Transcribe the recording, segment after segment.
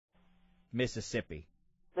Mississippi?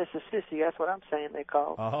 Mississippi, that's what I'm saying they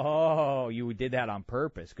call it. Oh, you did that on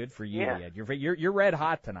purpose. Good for you, Yeah. Ed. You're red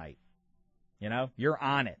hot tonight. You know, you're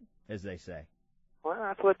on it, as they say. Well,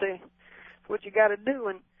 that's what you got to do.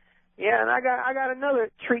 And yeah, and I got another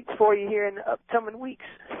treat for you here in the upcoming weeks.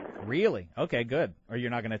 Really? Okay, good. Or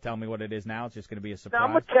you're not going to tell me what it is now? It's just going to be a surprise? No,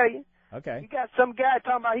 I'm going to tell you. Okay. You got some guy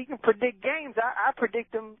talking about he can predict games. I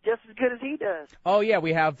predict them just as good as he does. Oh, yeah,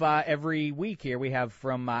 we have every week here, we have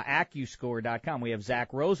from AccuScore.com, we have Zach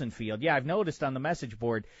Rosenfield. Yeah, I've noticed on the message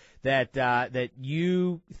board that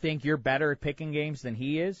you think you're better at picking games than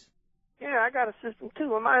he is? Yeah, I got a system,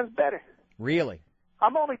 too, and mine's better. Really?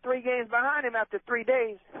 I'm only 3 games behind him after 3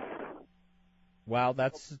 days. Well,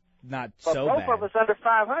 that's not but so both bad. Both of us under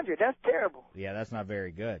 500. That's terrible. Yeah, that's not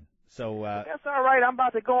very good. So that's all right. I'm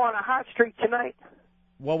about to go on a hot streak tonight.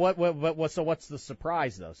 Well, so what's the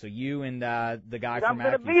surprise though? So you and the guy from I'm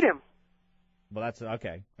going to beat him. Well, that's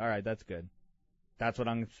okay. All right, that's good. That's what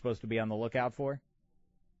I'm supposed to be on the lookout for?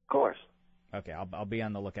 Of course. Okay, I'll be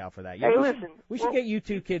on the lookout for that. Yeah, hey, we should get you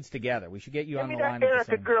two kids together. We should get you on the line. Give me that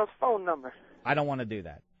Erica girl's phone number. I don't want to do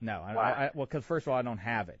that. No. Why? Well, because first of all, I don't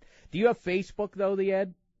have it. Do you have Facebook though,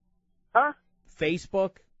 Ed? Huh?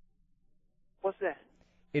 Facebook? What's that?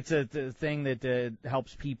 It's a thing that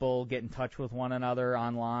helps people get in touch with one another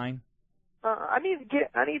online. I need to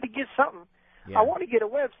get something. Yeah. I want to get a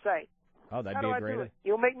website. Oh, that'd How be do a I great. do it?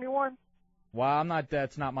 You'll make me one. Well, I'm not.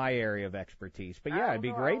 That's not my area of expertise. But yeah, it'd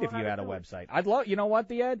be great if you had a website. I'd love. You know what,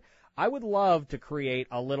 Ed? I would love to create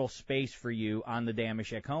a little space for you on the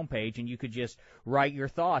Dameshek homepage, and you could just write your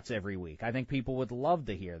thoughts every week. I think people would love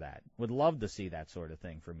to hear that. Would love to see that sort of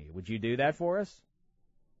thing from you. Would you do that for us?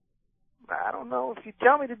 I don't know. If you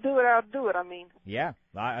tell me to do it, I'll do it. I mean. Yeah.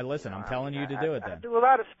 Listen, I'm telling you to do it then. I do a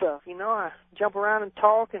lot of stuff. You know, I jump around and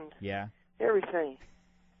talk and everything.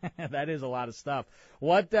 That is a lot of stuff.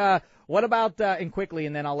 What about, and quickly,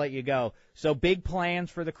 and then I'll let you go. So big plans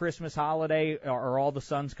for the Christmas holiday? Are all the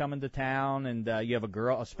sons coming to town, and you have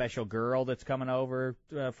a special girl that's coming over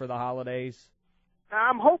for the holidays?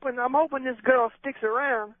 I'm hoping this girl sticks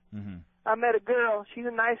around. Mm-hmm. I met a girl. She's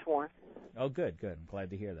a nice one. Oh, good. I'm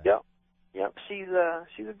glad to hear that. Yep. She's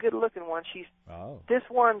a good-looking one. Oh. This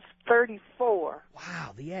one's 34.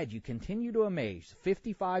 Wow, the Ed, you continue to amaze.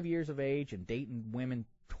 55 years of age and dating women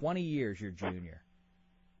 20 years your junior.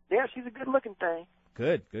 Yeah, she's a good-looking thing.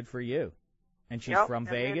 Good for you. And she's from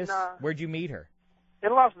Vegas? Where'd you meet her?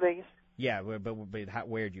 In Las Vegas. Yeah, but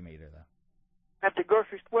where'd you meet her, though? At the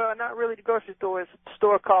grocery store. Well, not really the grocery store. It's a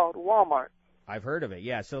store called Walmart. I've heard of it,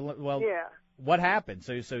 yeah. So, yeah. What happened?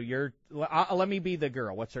 So you're, let me be the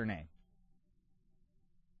girl. What's her name?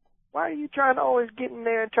 Why are you trying to always get in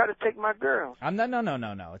there and try to take my girls?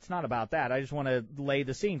 No. It's not about that. I just want to lay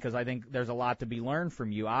the scene because I think there's a lot to be learned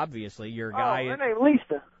from you. Obviously, you're a guy. Her name's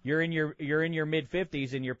Lisa. You're in your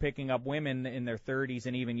mid-50s and you're picking up women in their 30s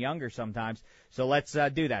and even younger sometimes. So let's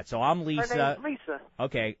do that. So I'm Lisa. Her name's Lisa.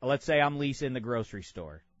 Okay, let's say I'm Lisa in the grocery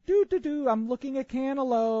store. I'm looking at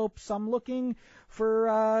cantaloupes. I'm looking for.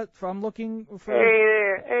 Hey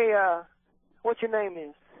there. Hey, what your name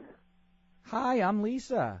is? Hi, I'm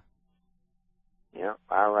Lisa. Yeah,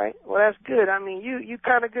 all right. Well, that's good. I mean, you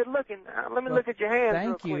kind of good looking. Let me look at your hands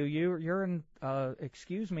real quick. Thank you. You're in.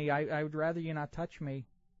 Excuse me. I would rather you not touch me.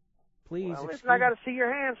 Please. Well, listen, I got to see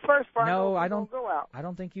your hands first. No, I don't. Go out. I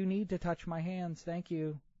don't think you need to touch my hands. Thank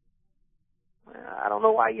you. I don't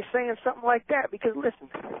know why you're saying something like that. Because listen,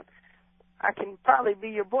 I can probably be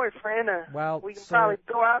your boyfriend, or we can probably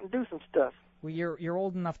go out and do some stuff. Well, you're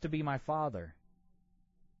old enough to be my father.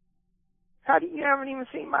 How do you haven't even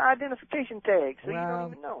seen my identification tag, so you don't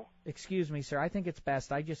even know? Excuse me, sir. I think it's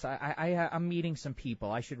best. I'm meeting some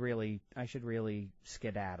people. I should really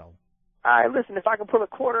skedaddle. All right, listen. If I can pull a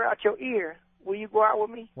quarter out your ear, will you go out with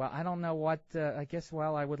me? Well, I don't know what. I guess.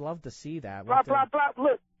 Well, I would love to see that. Plop.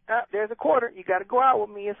 Look, there's a quarter. You got to go out with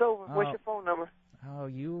me. It's over. What's your phone number? Oh,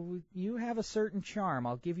 you have a certain charm.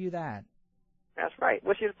 I'll give you that. That's right.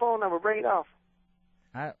 What's your phone number? Bring it off.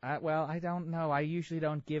 Well, I don't know. I usually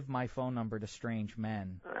don't give my phone number to strange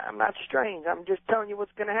men. I'm not strange. I'm just telling you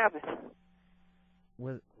what's going to happen.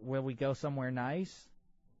 Will we go somewhere nice?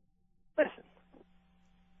 Listen,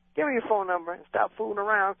 give me your phone number and stop fooling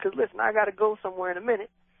around. Because listen, I got to go somewhere in a minute,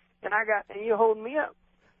 and you're holding me up.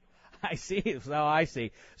 I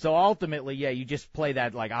see. So ultimately, yeah, you just play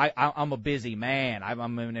that like I'm a busy man.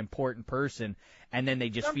 I'm an important person. And then they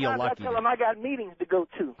just feel lucky. I tell them I got meetings to go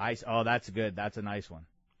to. Oh, that's good. That's a nice one.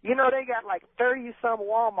 You know, they got like 30-some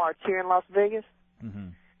Walmarts here in Las Vegas. Mm-hmm.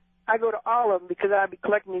 I go to all of them because I be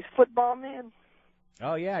collecting these football men.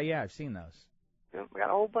 Oh, yeah, I've seen those. I got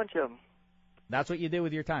a whole bunch of them. That's what you do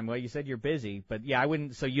with your time. Well, you said you're busy, but yeah, I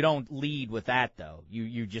wouldn't. So you don't lead with that though.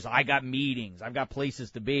 You just, I got meetings, I've got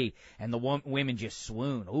places to be, and the women just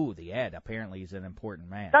swoon. Ooh, the Ed apparently is an important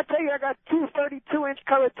man. Did I tell you I got two 32-inch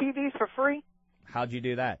color TVs for free? How'd you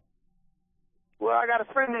do that? Well, I got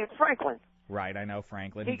a friend named Franklin. Right, I know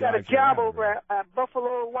Franklin. He got a job over at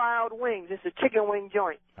Buffalo Wild Wings. It's a chicken wing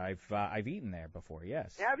joint. I've etten there before.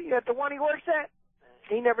 Yes. Have you at the one he works at?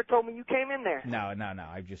 He never told me you came in there. No.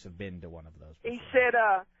 I just have been to one of those before. He said,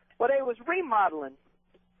 well, they was remodeling,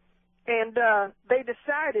 and they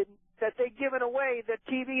decided that they giving away the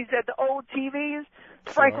TVs, that the old TVs.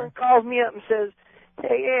 Sure. Franklin calls me up and says,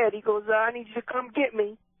 hey, Ed, he goes, I need you to come get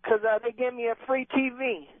me because they gave me a free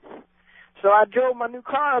TV. So I drove my new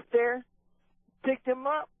car up there, picked him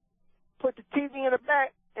up, put the TV in the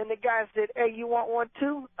back, and the guy said, hey, you want one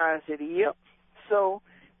too? I said, yep. So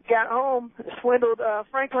got home, swindled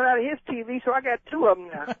Franklin out of his TV, so I got two of them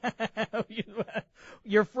now.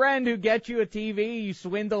 Your friend who gets you a TV, you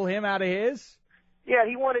swindle him out of his? Yeah,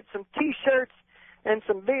 he wanted some T-shirts and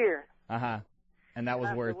some beer. Uh-huh. And that was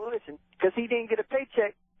worth... Well, listen, because he didn't get a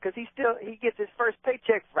paycheck, because he gets his first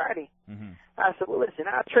paycheck Friday. Mm-hmm. I said, well, listen,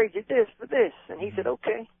 I'll trade you this for this. And he said,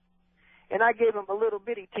 okay. And I gave him a little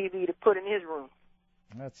bitty TV to put in his room.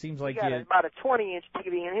 That seems like he got about a 20-inch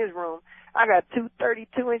TV in his room. I got two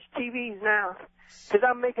 32-inch TVs now because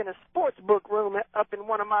I'm making a sports book room up in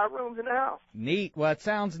one of my rooms in the house. Neat. Well, it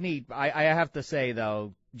sounds neat. I have to say,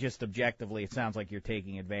 though, just objectively, it sounds like you're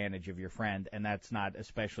taking advantage of your friend, and that's not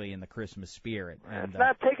especially in the Christmas spirit. It's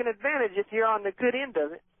not taking advantage if you're on the good end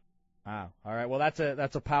of it. Wow. All right. Well, that's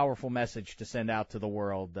a powerful message to send out to the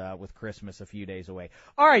world with Christmas a few days away.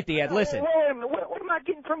 All right, Ed, listen. Wait a minute. What am I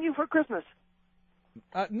getting from you for Christmas?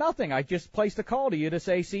 Nothing. I just placed a call to you to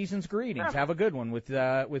say season's greetings. Oh. Have a good one with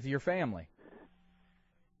your family.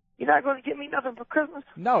 You're not going to get me nothing for Christmas?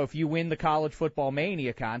 No. If you win the College Football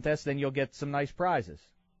Mania contest, then you'll get some nice prizes.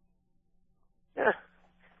 Yeah.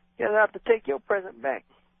 You'll have to take your present back.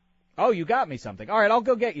 Oh, you got me something. All right, I'll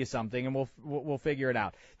go get you something, and we'll figure it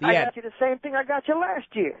out. I got you the same thing I got you last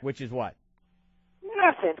year. Which is what?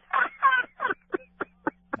 Nothing.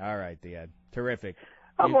 All right, Ed. Terrific.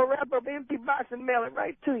 I'm gonna wrap up an empty box and mail it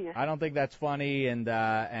right to you. I don't think that's funny, and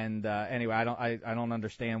anyway, I don't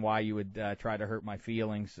understand why you would try to hurt my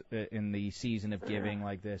feelings in the season of giving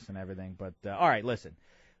like this and everything. But all right, listen.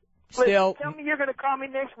 Still, tell me you're gonna call me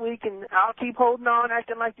next week, and I'll keep holding on,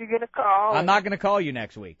 acting like you're gonna call. I'm not gonna call you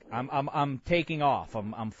next week. I'm taking off.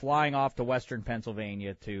 I'm flying off to Western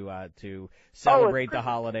Pennsylvania to celebrate the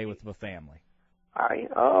holiday with the family. Are you?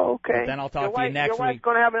 Oh, okay. But then I'll talk to you next week. Your wife's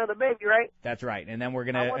going to have another baby, right? That's right. And then we're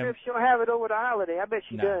going to... I wonder if she'll have it over the holiday. I bet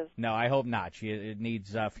she does. No, I hope not. It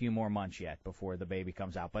needs a few more months yet before the baby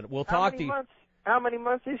comes out. But we'll talk to you... How many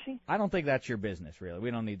months is she? I don't think that's your business, really.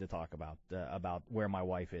 We don't need to talk about where my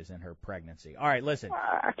wife is in her pregnancy. All right, listen.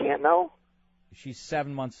 I can't know. She's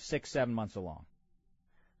 7 months along.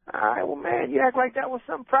 All right, well, man, you act like that was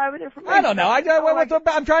some private information. I don't know.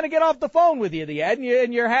 I'm trying to get off the phone with you, Ed,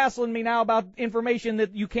 and you're hassling me now about information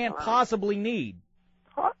that you can't possibly need.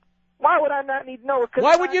 Why would I not need to know?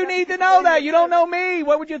 Why would you need to know that? You don't know me.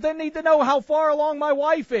 Why would you then need to know how far along my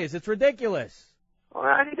wife is? It's ridiculous. Well,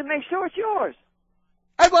 I need to make sure it's yours.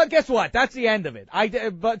 Well, guess what? That's the end of it.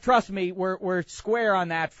 But trust me, we're square on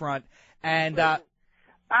that front. And I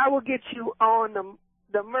will get you on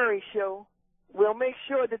the Murray Show. We'll make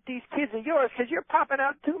sure that these kids are yours because you're popping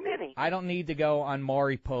out too many. I don't need to go on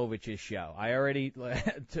Maury Povich's show. I already,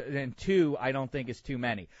 and two, I don't think is too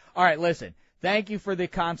many. All right, listen. Thank you for the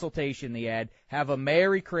consultation, Ed. Have a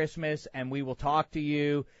Merry Christmas, and we will talk to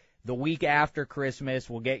you the week after Christmas.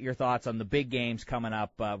 We'll get your thoughts on the big games coming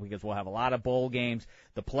up because we'll have a lot of bowl games.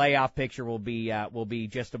 The playoff picture will be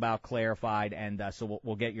just about clarified, and so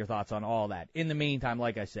we'll get your thoughts on all that. In the meantime,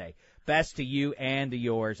 like I say, best to you and to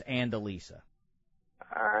yours and to Lisa.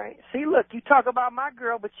 All right. See, look, you talk about my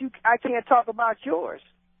girl, but I can't talk about yours.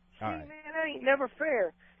 See, all right. Man, that ain't never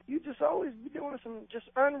fair. You just always be doing some just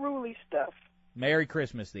unruly stuff. Merry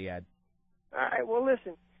Christmas, Ed. All right. Well,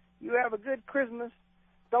 listen, you have a good Christmas.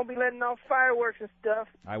 Don't be letting off fireworks and stuff.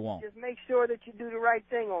 I won't. Just make sure that you do the right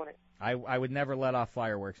thing on it. I would never let off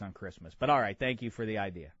fireworks on Christmas. But all right, thank you for the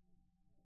idea.